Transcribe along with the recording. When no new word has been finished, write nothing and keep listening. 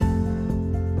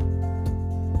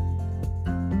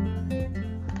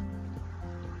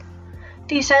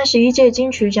第31届金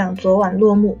曲奖昨晚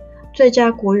落幕，最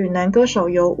佳国语男歌手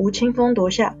由吴青峰夺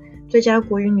下，最佳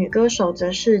国语女歌手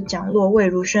则是蒋洛魏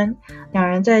如萱，两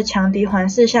人在强敌环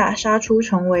伺下杀出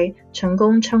重围，成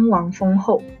功称王封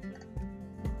后。